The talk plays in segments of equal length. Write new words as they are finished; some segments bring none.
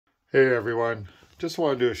Hey everyone, just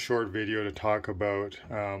want to do a short video to talk about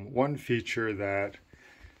one feature that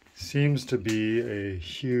seems to be a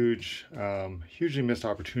hugely missed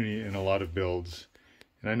opportunity in a lot of builds.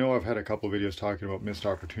 And I know I've had a couple of videos talking about missed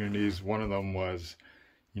opportunities. One of them was,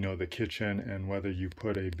 the kitchen and whether you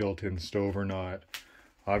put a built-in stove or not.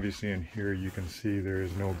 Obviously in here you can see there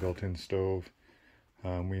is no built-in stove.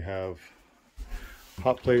 We have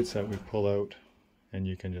hot plates that we pull out and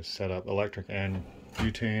you can just set up electric and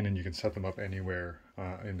butane, and you can set them up anywhere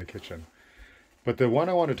in the kitchen. But the one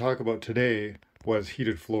I want to talk about today was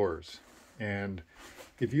heated floors. And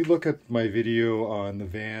if you look at my video on the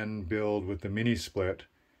van build with the mini split,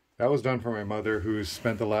 that was done for my mother, who's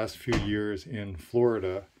spent the last few years in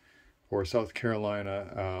Florida or South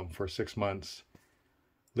Carolina for 6 months,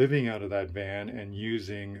 living out of that van and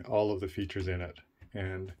using all of the features in it.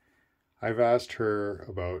 And I've asked her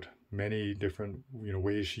about many different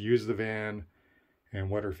ways she used the van and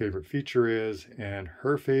what her favorite feature is, and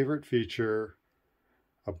her favorite feature,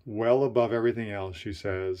 well above everything else, she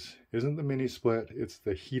says, isn't the mini split, it's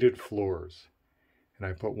the heated floors. And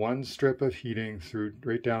I put one strip of heating through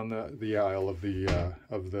right down the aisle of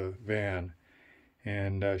the van,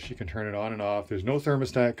 and she can turn it on and off. There's no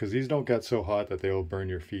thermostat because these don't get so hot that they'll burn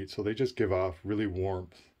your feet, so they just give off really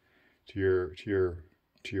warmth to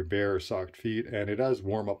your bare socked feet, and it does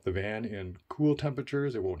warm up the van in cool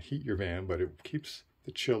temperatures. It won't heat your van, but it keeps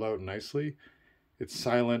the chill out nicely. It's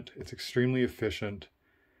silent, it's extremely efficient,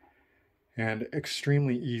 and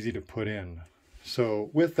extremely easy to put in. So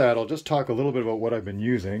with that, I'll just talk a little bit about what I've been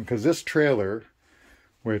using, because this trailer,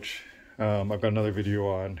 which I've got another video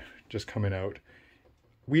on just coming out,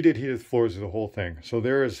 we did heated floors through the whole thing. So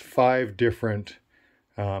there is 5 different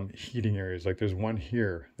heating areas. Like there's one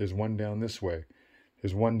here, there's one down this way,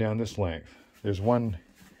 there's one down this length, there's one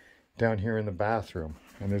down here in the bathroom,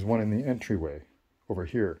 and there's one in the entryway over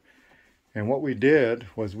here. And what we did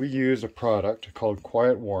was we used a product called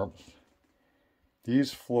Quiet Warmth.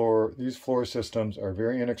 These floor systems are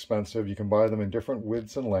very inexpensive. You can buy them in different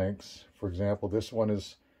widths and lengths. For example, this one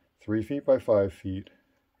is 3 feet by 5 feet.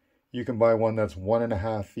 You can buy one that's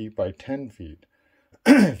 1.5 feet by 10 feet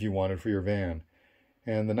if you wanted for your van.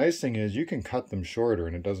 And the nice thing is you can cut them shorter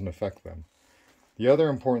and it doesn't affect them. The other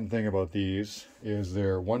important thing about these is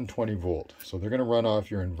they're 120 volt. So they're going to run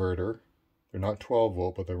off your inverter. They're not 12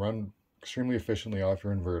 volt, but they run extremely efficiently off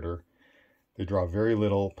your inverter. They draw very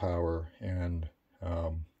little power, and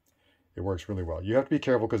it works really well. You have to be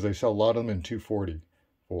careful because they sell a lot of them in 240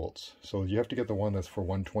 volts. So you have to get the one that's for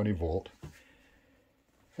 120 volt.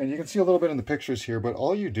 And you can see a little bit in the pictures here, but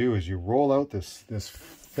all you do is you roll out this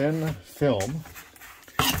thin film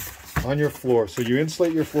on your floor. So you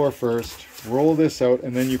insulate your floor first, roll this out,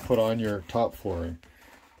 and then you put on your top flooring.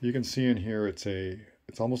 You can see in here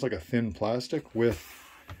it's almost like a thin plastic with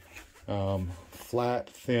flat,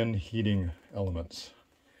 thin heating elements.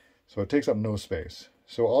 So it takes up no space.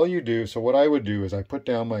 So what I would do is I put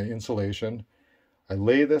down my insulation, I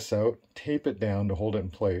lay this out, tape it down to hold it in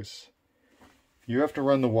place. You have to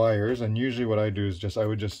run the wires, and usually what I do is I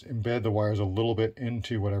would just embed the wires a little bit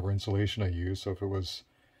into whatever insulation I use. So if it was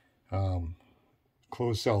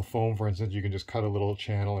closed cell foam, for instance, you can just cut a little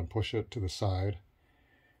channel and push it to the side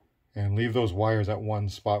and leave those wires at one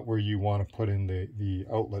spot where you want to put in the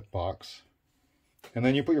outlet box. And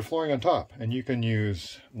then you put your flooring on top, and you can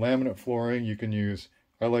use laminate flooring. You can use,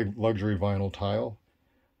 I like luxury vinyl tile.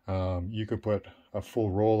 You could put a full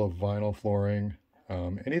roll of vinyl flooring.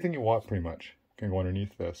 Anything you want pretty much can go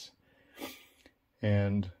underneath this.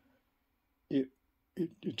 And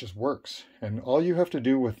it just works. And all you have to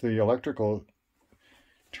do with the electrical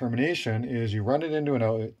termination is you run it into an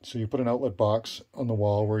outlet. So you put an outlet box on the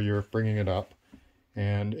wall where you're bringing it up,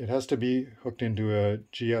 and it has to be hooked into a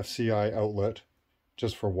GFCI outlet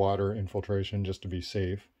just for water infiltration, just to be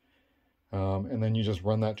safe. And then you just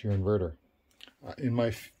run that to your inverter. In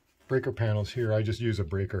my breaker panels here, I just use a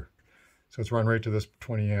breaker. So it's run right to this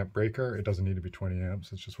 20 amp breaker. It doesn't need to be 20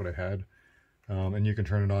 amps. It's just what I had. And you can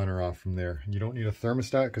turn it on or off from there. You don't need a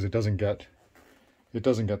thermostat because it doesn't get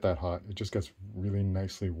that hot. It just gets really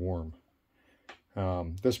nicely warm.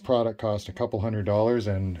 This product cost a couple $100,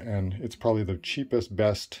 and it's probably the cheapest,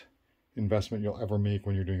 best investment you'll ever make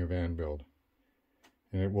when you're doing a van build.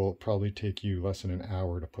 And it will probably take you less than an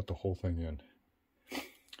hour to put the whole thing in.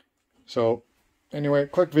 So anyway,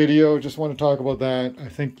 quick video, just want to talk about that. I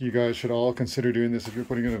think you guys should all consider doing this if you're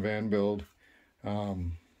putting in a van build.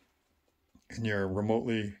 And you're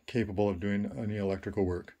remotely capable of doing any electrical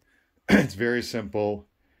work. It's very simple,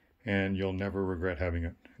 and you'll never regret having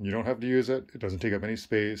it. You don't have to use it. It doesn't take up any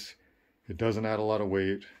space. It doesn't add a lot of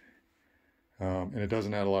weight. And it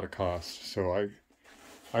doesn't add a lot of cost. So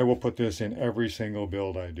I will put this in every single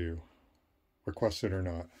build I do, requested or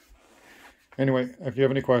not. Anyway, if you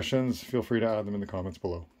have any questions, feel free to add them in the comments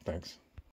below. Thanks.